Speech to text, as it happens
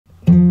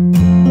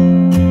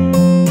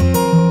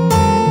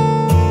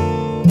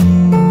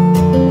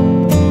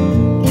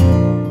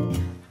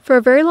For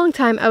a very long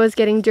time, I was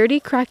getting dirty,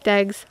 cracked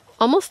eggs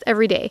almost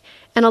every day,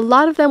 and a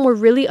lot of them were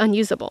really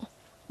unusable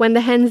when the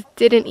hens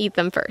didn't eat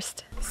them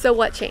first. So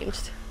what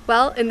changed?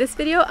 Well, in this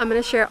video, I'm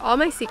going to share all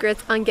my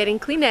secrets on getting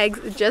clean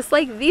eggs just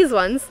like these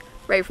ones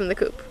right from the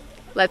coop.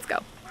 Let's go.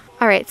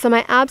 Alright, so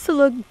my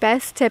absolute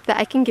best tip that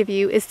I can give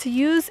you is to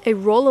use a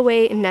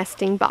roll-away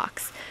nesting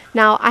box.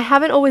 Now, I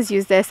haven't always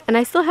used this, and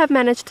I still have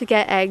managed to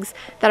get eggs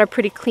that are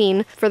pretty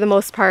clean for the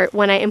most part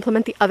when I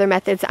implement the other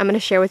methods I'm going to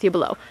share with you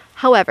below.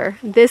 However,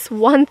 this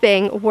one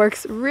thing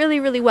works really,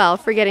 really well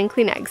for getting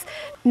clean eggs.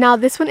 Now,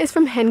 this one is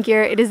from Hen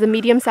Gear. It is a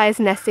medium-sized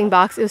nesting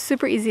box. It was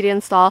super easy to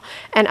install,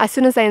 and as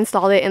soon as I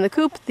installed it in the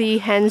coop, the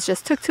hens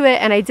just took to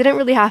it, and I didn't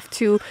really have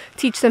to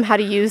teach them how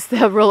to use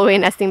the roll-away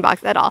nesting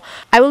box at all.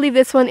 I will leave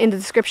this one in the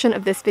description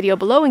of this video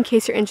below in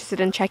case you're interested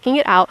in checking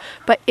it out,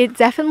 but it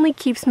definitely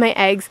keeps my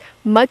eggs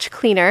much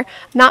cleaner.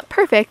 Not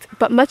perfect,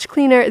 but much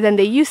cleaner than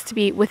they used to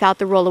be without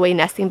the roll-away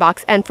nesting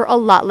box, and for a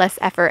lot less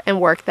effort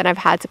and work than I've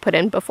had to put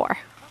in before.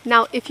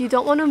 Now, if you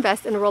don't want to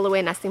invest in a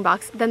roll-away nesting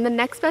box, then the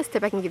next best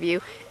tip I can give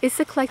you is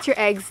to collect your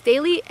eggs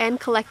daily and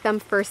collect them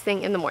first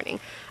thing in the morning.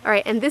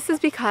 Alright, and this is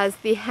because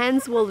the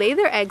hens will lay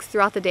their eggs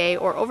throughout the day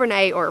or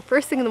overnight or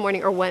first thing in the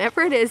morning or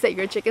whenever it is that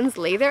your chickens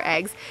lay their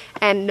eggs.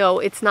 And no,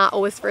 it's not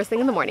always first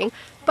thing in the morning,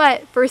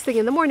 but first thing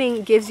in the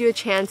morning gives you a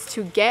chance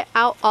to get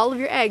out all of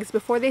your eggs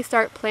before they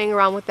start playing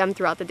around with them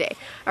throughout the day.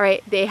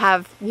 Alright, they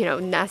have,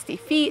 nasty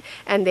feet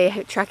and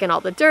they track in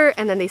all the dirt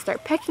and then they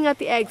start pecking at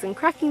the eggs and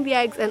cracking the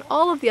eggs and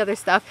all of the other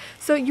stuff.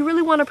 So you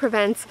really want to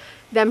prevent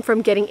them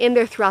from getting in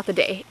there throughout the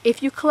day.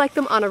 If you collect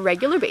them on a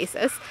regular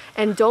basis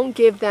and don't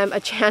give them a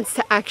chance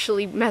to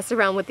actually mess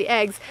around with the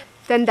eggs,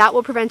 then that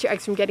will prevent your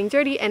eggs from getting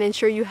dirty and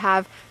ensure you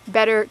have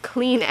better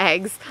clean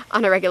eggs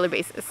on a regular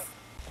basis.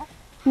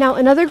 Now,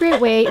 another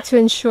great way to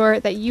ensure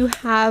that you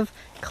have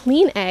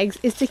clean eggs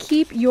is to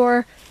keep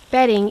your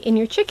bedding in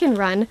your chicken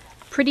run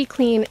pretty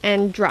clean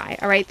and dry.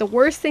 Alright, the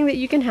worst thing that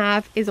you can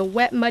have is a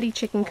wet, muddy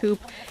chicken coop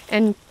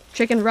and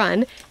chicken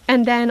run,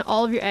 and then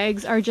all of your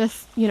eggs are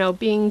just,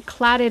 being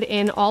clatted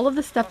in all of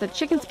the stuff that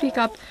chickens pick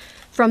up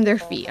from their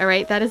feet.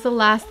 Alright, that is the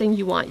last thing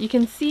you want. You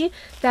can see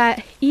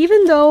that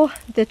even though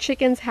the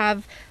chickens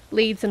have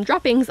laid some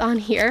droppings on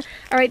here,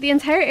 alright, the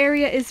entire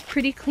area is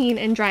pretty clean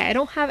and dry. I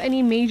don't have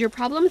any major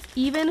problems.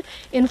 Even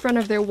in front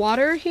of their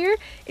water here,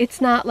 it's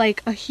not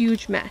like a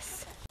huge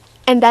mess.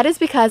 And that is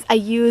because I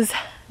use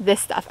this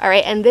stuff,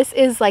 alright, and this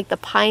is like the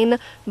pine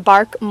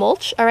bark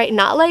mulch, alright,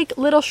 not like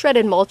little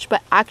shredded mulch,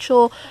 but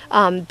actual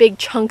big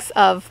chunks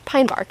of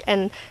pine bark,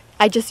 and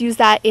I just use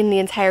that in the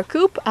entire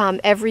coop.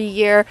 Every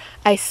year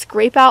I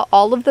scrape out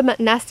all of the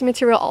nasty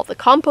material, all the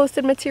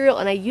composted material,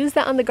 and I use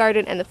that on the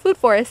garden and the food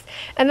forest,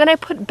 and then I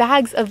put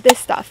bags of this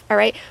stuff,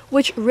 alright,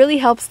 which really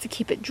helps to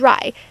keep it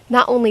dry.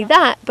 Not only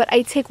that, but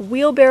I take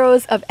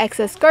wheelbarrows of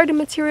excess garden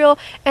material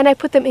and I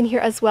put them in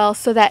here as well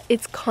so that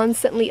it's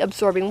constantly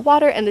absorbing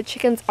water and the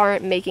chickens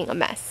aren't making a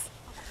mess.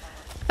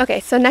 Okay,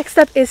 so next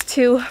up is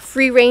to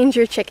free range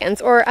your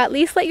chickens, or at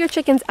least let your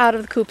chickens out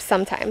of the coop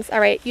sometimes,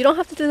 alright? You don't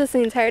have to do this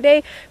the entire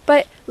day,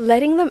 but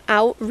letting them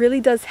out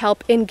really does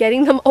help in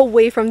getting them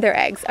away from their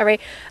eggs,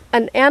 alright?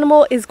 An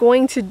animal is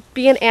going to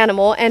be an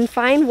animal and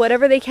find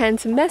whatever they can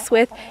to mess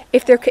with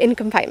if they're in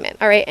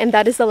confinement, alright? And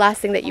that is the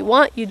last thing that you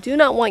want. You do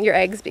not want your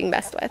eggs being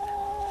messed with.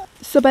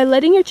 So by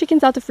letting your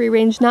chickens out to free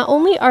range, not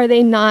only are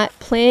they not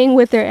playing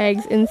with their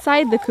eggs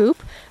inside the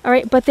coop,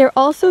 alright, but they're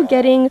also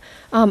getting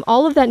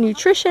all of that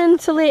nutrition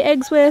to lay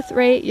eggs with,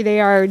 right?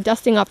 They are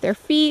dusting off their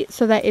feet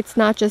so that it's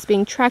not just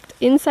being tracked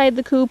inside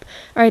the coop,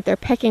 alright, they're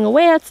pecking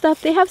away at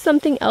stuff. They have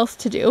something else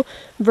to do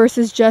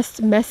versus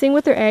just messing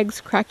with their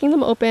eggs, cracking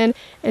them open,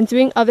 and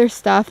doing other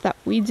stuff that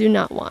we do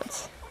not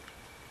want.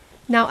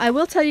 Now, I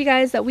will tell you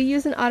guys that we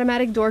use an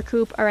automatic door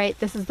coop. Alright,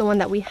 this is the one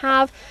that we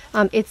have.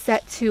 It's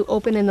set to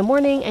open in the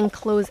morning and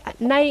close at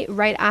night,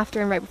 right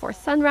after and right before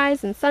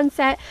sunrise and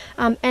sunset.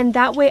 And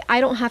that way I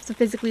don't have to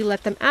physically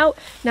let them out.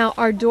 Now,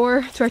 our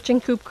door to our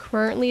chicken coop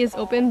currently is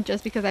open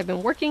just because I've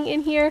been working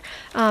in here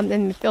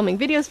and filming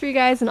videos for you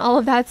guys and all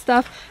of that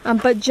stuff.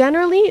 But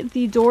generally,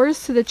 the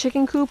doors to the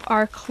chicken coop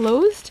are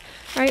closed.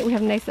 Alright, we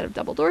have a nice set of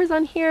double doors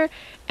on here.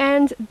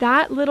 And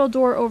that little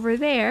door over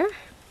there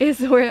is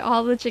where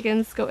all the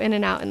chickens go in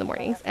and out in the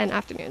mornings and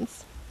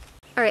afternoons.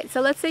 Alright, so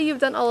let's say you've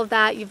done all of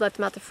that, you've let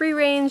them out to free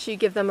range, you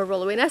give them a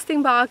roll-away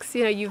nesting box,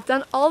 you've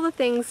done all the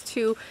things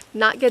to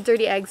not get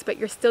dirty eggs, but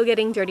you're still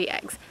getting dirty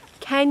eggs.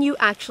 Can you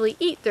actually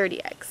eat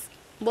dirty eggs?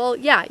 Well,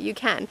 yeah, you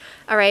can.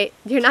 Alright,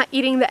 you're not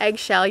eating the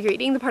eggshell, you're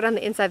eating the part on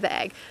the inside of the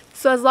egg.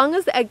 So as long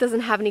as the egg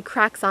doesn't have any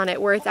cracks on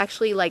it where it's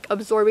actually like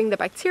absorbing the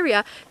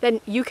bacteria, then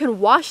you can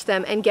wash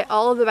them and get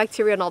all of the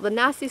bacteria and all the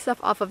nasty stuff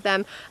off of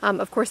them.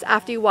 Of course,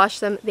 after you wash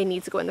them, they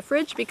need to go in the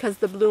fridge because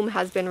the bloom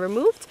has been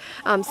removed.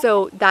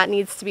 So that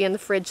needs to be in the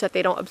fridge so that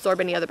they don't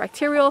absorb any other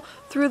bacterial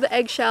through the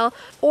eggshell.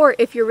 Or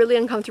if you're really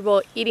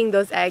uncomfortable eating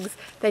those eggs,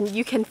 then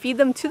you can feed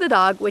them to the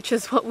dog, which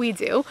is what we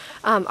do.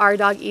 Our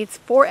dog eats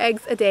 4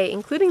 eggs a day,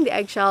 including the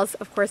eggshells,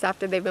 of course,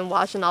 after they've been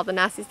washed and all the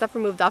nasty stuff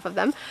removed off of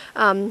them.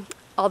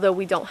 although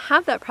we don't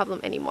have that problem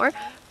anymore.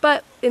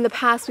 But in the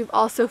past, we've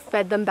also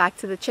fed them back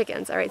to the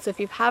chickens. All right, so if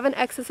you have an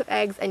excess of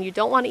eggs and you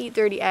don't want to eat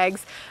dirty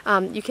eggs,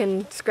 you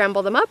can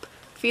scramble them up,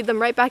 feed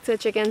them right back to the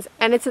chickens,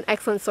 and it's an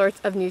excellent source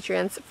of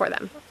nutrients for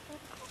them.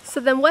 So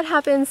then what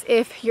happens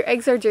if your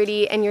eggs are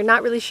dirty and you're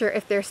not really sure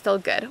if they're still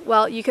good?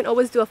 Well, you can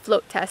always do a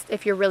float test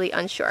if you're really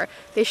unsure.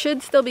 They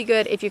should still be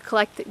good if you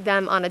collect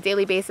them on a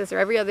daily basis or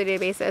every other day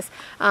basis.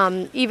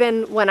 Even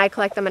when I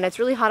collect them and it's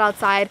really hot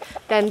outside,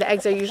 then the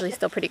eggs are usually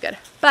still pretty good.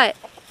 But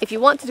if you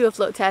want to do a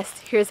float test,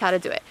 here's how to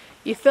do it.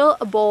 You fill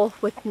a bowl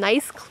with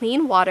nice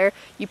clean water,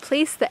 you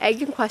place the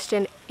egg in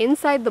question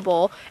inside the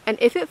bowl, and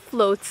if it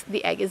floats,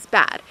 the egg is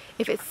bad.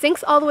 If it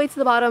sinks all the way to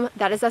the bottom,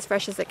 that is as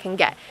fresh as it can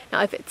get.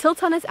 Now if it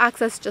tilts on its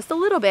axis just a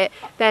little bit,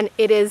 then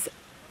it is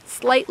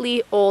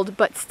slightly old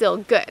but still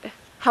good.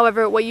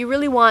 However, what you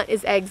really want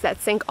is eggs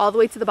that sink all the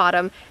way to the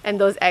bottom,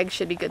 and those eggs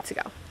should be good to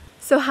go.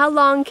 So how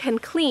long can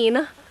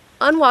clean,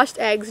 unwashed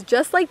eggs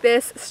just like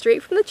this,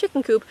 straight from the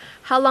chicken coop,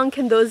 how long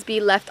can those be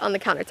left on the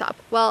countertop?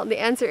 Well, the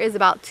answer is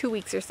about 2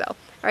 weeks or so.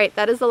 All right,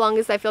 that is the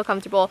longest I feel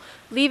comfortable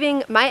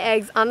leaving my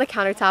eggs on the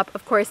countertop.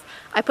 Of course,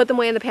 I put them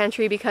away in the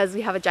pantry because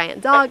we have a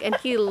giant dog and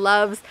he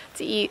loves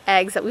to eat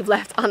eggs that we've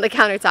left on the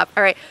countertop.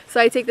 All right,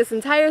 so I take this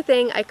entire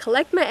thing, I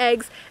collect my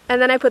eggs,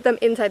 and then I put them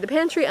inside the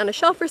pantry on a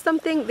shelf or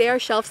something. They are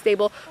shelf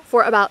stable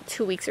for about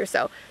 2 weeks or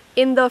so.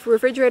 In the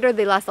refrigerator,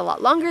 they last a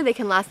lot longer. They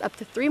can last up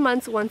to 3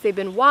 months once they've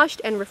been washed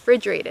and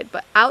refrigerated,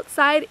 but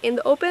outside in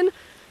the open,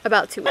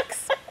 about 2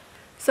 weeks.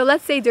 So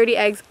let's say dirty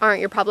eggs aren't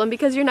your problem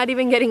because you're not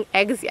even getting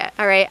eggs yet,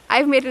 all right?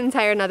 I've made an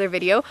entire another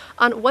video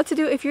on what to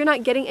do if you're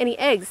not getting any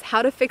eggs,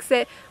 how to fix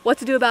it, what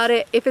to do about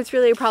it, if it's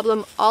really a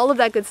problem, all of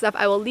that good stuff.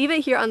 I will leave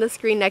it here on the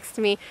screen next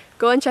to me.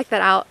 Go and check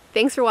that out.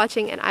 Thanks for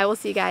watching, and I will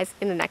see you guys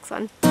in the next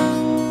one.